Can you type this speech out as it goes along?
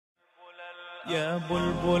يا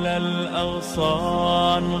بلبل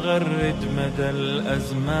الأغصان غرد مدى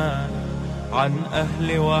الأزمان عن أهل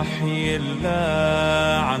وحي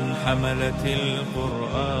الله عن حملة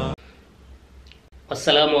القرآن.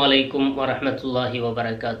 السلام عليكم ورحمة الله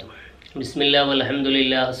وبركاته. بسم الله والحمد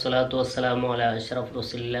لله والصلاة والسلام على أشرف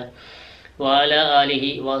رسول الله وعلى آله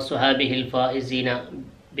وصحابه الفائزين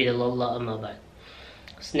برضا الله أما بعد.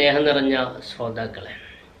 സ്നേഹം നിറഞ്ഞ ശ്രോതാക്കളെ,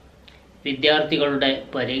 വിദ്യാർത്ഥികളുടെ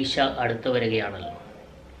പരീക്ഷ അടുത്തു വരികയാണല്ലോ.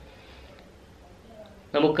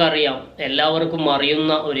 നമുക്കറിയാം, എല്ലാവർക്കും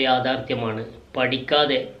അറിയുന്ന ഒരു യാഥാർത്ഥ്യമാണ്,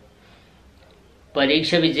 പഠിക്കാതെ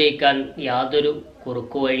പരീക്ഷ വിജയിക്കാൻ യാതൊരു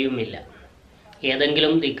കുറുക്കുവഴിയുമില്ല.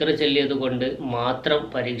 ഏതെങ്കിലും ദിക്ർ ചൊല്ലിയതുകൊണ്ട് മാത്രം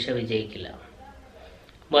പരീക്ഷ വിജയിക്കില്ല.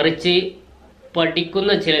 മറിച്ച്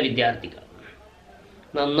പഠിക്കുന്ന ചില വിദ്യാർത്ഥികൾ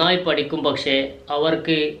നന്നായി പഠിക്കും, പക്ഷേ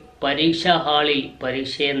അവർക്ക് പരീക്ഷാ ഹാളിൽ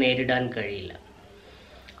പരീക്ഷയെ നേരിടാൻ കഴിയില്ല.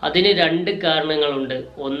 അതിന് രണ്ട് കാരണങ്ങളുണ്ട്.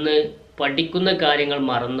 ഒന്ന്, പഠിക്കുന്ന കാര്യങ്ങൾ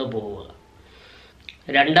മറന്നു പോവുക.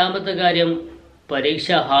 രണ്ടാമത്തെ കാര്യം,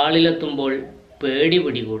 പരീക്ഷാ ഹാളിലെത്തുമ്പോൾ പേടി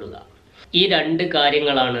പിടികൂടുക. ഈ രണ്ട്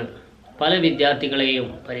കാര്യങ്ങളാണ് പല വിദ്യാർത്ഥികളെയും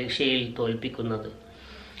പരീക്ഷയിൽ തോൽപ്പിക്കുന്നത്,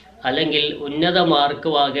 അല്ലെങ്കിൽ ഉന്നത മാർക്ക്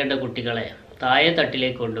വാങ്ങേണ്ട കുട്ടികളെ താഴെ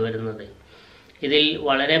തട്ടിലേക്ക് കൊണ്ടുവരുന്നത്. ഇതിൽ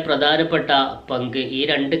വളരെ പ്രധാനപ്പെട്ട പങ്ക് ഈ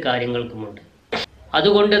രണ്ട് കാര്യങ്ങൾക്കുമുണ്ട്.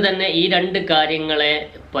 അതുകൊണ്ട് തന്നെ ഈ രണ്ട് കാര്യങ്ങളെ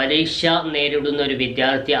പരീക്ഷ നേരിടുന്ന ഒരു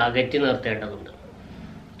വിദ്യാർത്ഥി അകറ്റി നിർത്തേണ്ടതുണ്ട്.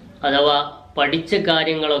 അഥവാ പഠിച്ച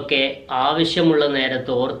കാര്യങ്ങളൊക്കെ ആവശ്യമുള്ള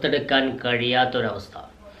നേരത്ത് ഓർത്തെടുക്കാൻ കഴിയാത്തൊരവസ്ഥ.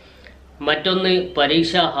 മറ്റൊന്ന്,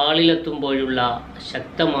 പരീക്ഷാ ഹാളിലെത്തുമ്പോഴുള്ള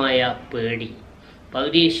ശക്തമായ പേടി,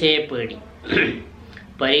 പരീക്ഷയെ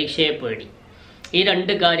പേടി. ഈ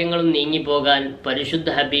രണ്ട് കാര്യങ്ങളും നീങ്ങിപ്പോകാൻ പരിശുദ്ധ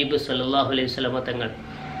ഹബീബ് സല്ലല്ലാഹു അലൈഹി വസല്ലമ തങ്ങൾ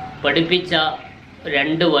പഠിപ്പിച്ച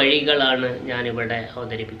രണ്ട് വഴികളാണ് ഞാനിവിടെ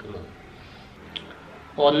അവതരിപ്പിക്കുന്നത്.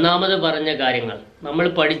 ഒന്നാമത് പറഞ്ഞ കാര്യങ്ങൾ, നമ്മൾ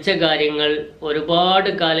പഠിച്ച കാര്യങ്ങൾ ഒരുപാട്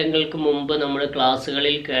കാലങ്ങൾക്ക് മുമ്പ് നമ്മൾ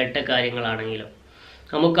ക്ലാസ്സുകളിൽ കേട്ട കാര്യങ്ങളാണെങ്കിലും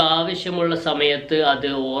നമുക്ക് ആവശ്യമുള്ള സമയത്ത് അത്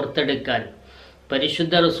ഓർത്തെടുക്കാൻ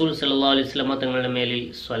പരിശുദ്ധ റസൂൽ സല്ലല്ലാഹു അലൈഹി വസല്ലമ തങ്ങളുടെ മേലിൽ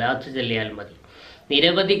സ്വലാത്ത് ചൊല്ലിയാൽ മതി.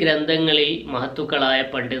 നിരവധി ഗ്രന്ഥങ്ങളിൽ മഹത്തുക്കളായ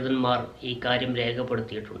പണ്ഡിതന്മാർ ഈ കാര്യം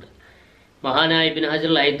രേഖപ്പെടുത്തിയിട്ടുണ്ട്. മഹാനായ ഇബ്നു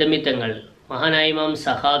ഹജർ അൽ-ഹൈതമി തങ്ങൾ, മഹാനായ ഇമാം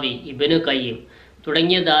സഹാവി, ഇബ്നു ഖയ്യിം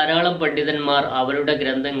തുടങ്ങിയ ധാരാളം പണ്ഡിതന്മാർ അവരുടെ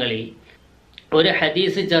ഗ്രന്ഥങ്ങളിൽ ഒരു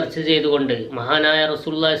ഹദീസ് ചർച്ച ചെയ്തുകൊണ്ട് മഹാനായ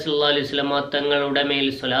റസൂലുള്ളാഹി സ്വല്ലല്ലാഹു അലൈഹി വസല്ലമ തങ്ങളുടെ മേൽ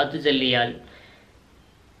സ്വലാത്ത് ചൊല്ലിയാൽ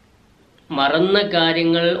മറന്ന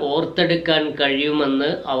കാര്യങ്ങൾ ഓർത്തെടുക്കാൻ കഴിയുമെന്ന്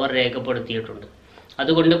അവർ രേഖപ്പെടുത്തിയിട്ടുണ്ട്.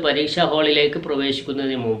 അതുകൊണ്ട് പരീക്ഷാ ഹാളിലേക്ക്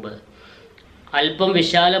പ്രവേശിക്കുന്നതിന് മുമ്പ് അല്പം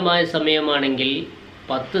വിശാലമായ സമയമാണെങ്കിൽ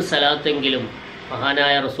 10 സലാത്തെങ്കിലും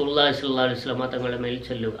മഹാനായ റസൂലുള്ളാഹി സ്വല്ലല്ലാഹു അലൈഹി വസല്ലമ തങ്ങളുടെ മേൽ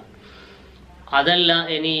ചൊല്ലുക. അതല്ല,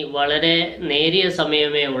 ഇനി വളരെ നേരിയ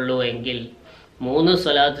സമയമേ ഉള്ളൂ എങ്കിൽ 3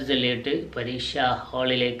 സ്വലാത്ത് ചൊല്ലിയിട്ട് പരീക്ഷാ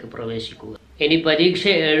ഹാളിലേക്ക് പ്രവേശിക്കുക. ഇനി പരീക്ഷ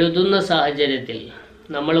എഴുതുന്ന സാഹചര്യത്തിൽ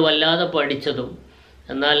നമ്മൾ വല്ലാതെ പഠിച്ചതും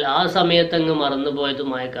എന്നാൽ ആ സമയത്തങ്ങ്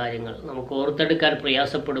മറന്നുപോയതുമായ കാര്യങ്ങൾ നമുക്ക് ഓർത്തെടുക്കാൻ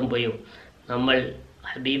പ്രയാസപ്പെടുമ്പോഴും നമ്മൾ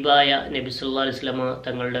ഹബീബായ നബി സല്ലല്ലാഹു അലൈഹി വസല്ലമ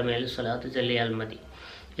തങ്ങളുടെ മേൽ സ്വലാത്ത് ചൊല്ലിയാൽ മതി.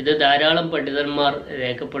 ഇത് ധാരാളം പണ്ഡിതന്മാർ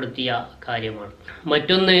രേഖപ്പെടുത്തിയ കാര്യമാണ്.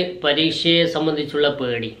 മറ്റൊന്ന്, പരീക്ഷയെ സംബന്ധിച്ചുള്ള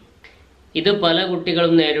പേടി. ഇത് പല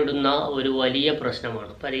കുട്ടികളും നേരിടുന്ന ഒരു വലിയ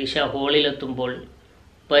പ്രശ്നമാണ്. പരീക്ഷാ ഹാളിലെത്തുമ്പോൾ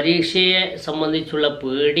പരീക്ഷയെ സംബന്ധിച്ചുള്ള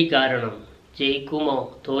പേടി കാരണം ജയിക്കുമോ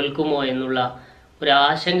തോൽക്കുമോ എന്നുള്ള ഒരു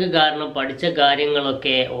ആശങ്ക കാരണം പഠിച്ച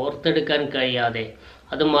കാര്യങ്ങളൊക്കെ ഓർത്തെടുക്കാൻ കഴിയാതെ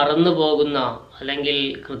അത് മറന്നു പോകുന്ന, അല്ലെങ്കിൽ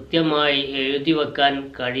കൃത്യമായി എഴുതി വെക്കാൻ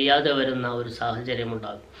കഴിയാതെ വരുന്ന ഒരു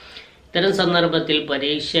സാഹചര്യമുണ്ടാകും. ഇത്തരം സന്ദർഭത്തിൽ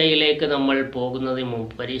പരീക്ഷയിലേക്ക് നമ്മൾ പോകുന്നതിന്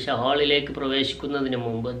മുമ്പ്, പരീക്ഷാ ഹാളിലേക്ക് പ്രവേശിക്കുന്നതിന്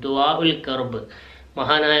മുമ്പ് ദുആഉൽ കർബ്,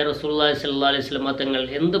 മഹാനായ റസൂലുള്ളാഹി സ്വല്ലല്ലാഹു അലൈഹി വസല്ലമ തങ്ങൾ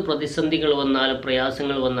എന്ത് പ്രതിസന്ധികൾ വന്നാലും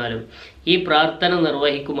പ്രയാസങ്ങൾ വന്നാലും ഈ പ്രാർത്ഥന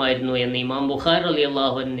നിർവഹിക്കുമായിരുന്നു എന്ന് ഇമാം ബുഖാരി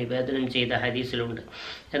റളിയല്ലാഹു അൻഹു നിവേദനം ചെയ്ത ഹദീസിലുണ്ട്.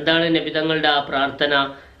 എന്താണ് നബി തങ്ങളുടെ ആ പ്രാർത്ഥന?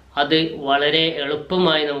 അത് വളരെ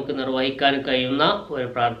എളുപ്പമായി നമുക്ക് നിർവഹിക്കാൻ കഴിയുന്ന ഒരു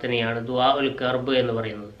പ്രാർത്ഥനയാണ് ദുആഉൽ കർബ് എന്ന്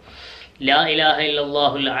പറയുന്നത്. ലാ ഇലാഹ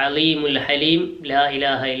ഇല്ലല്ലാഹുൽ അലീമുൽ ഹലീം, ലാ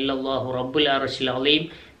ഇലാഹ ഇല്ലല്ലാഹു റബ്ബുൽ അർശിൽ അലീം,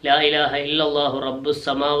 ലാ ഇലാഹ ഇല്ലല്ലാഹു റബ്ബുസ്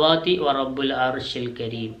സമാവാതി വ റബ്ബുൽ അർശിൽ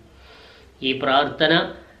കരീം. ഈ പ്രാർത്ഥന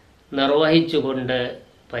നിർവഹിച്ചുകൊണ്ട്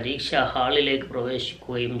പരീക്ഷാ ഹാളിലേക്ക്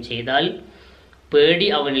പ്രവേശിക്കുകയും ചെയ്താൽ പേടി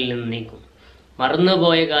അവനിൽ നിന്ന് നീക്കും.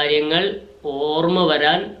 മറന്നുപോയ കാര്യങ്ങൾ ഓർമ്മ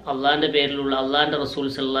വരാൻ അള്ളാഹിൻ്റെ പേരിലുള്ള അള്ളാഹിൻ്റെ റസൂൽ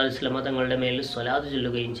സല്ലല്ലാഹു അലൈഹി വസല്ലമ തങ്ങളുടെ മേൽ സ്വലാത്ത്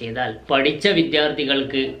ചൊല്ലുകയും ചെയ്താൽ പഠിച്ച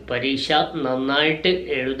വിദ്യാർത്ഥികൾക്ക് പരീക്ഷ നന്നായിട്ട്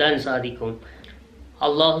എഴുതാൻ സാധിക്കും.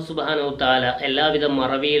 അള്ളാഹു സുബ്ഹാനഹു വ തആല എല്ലാവിധ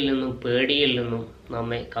മറവിയിൽ നിന്നും പേടിയിൽ നിന്നും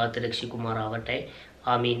നമ്മെ കാത്തുരക്ഷിക്കുമാറാവട്ടെ.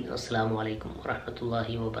 ആമീൻ. അസ്സലാമു അലൈക്കും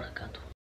വറഹ്മത്തുള്ളാഹി വബറകാതുഹു.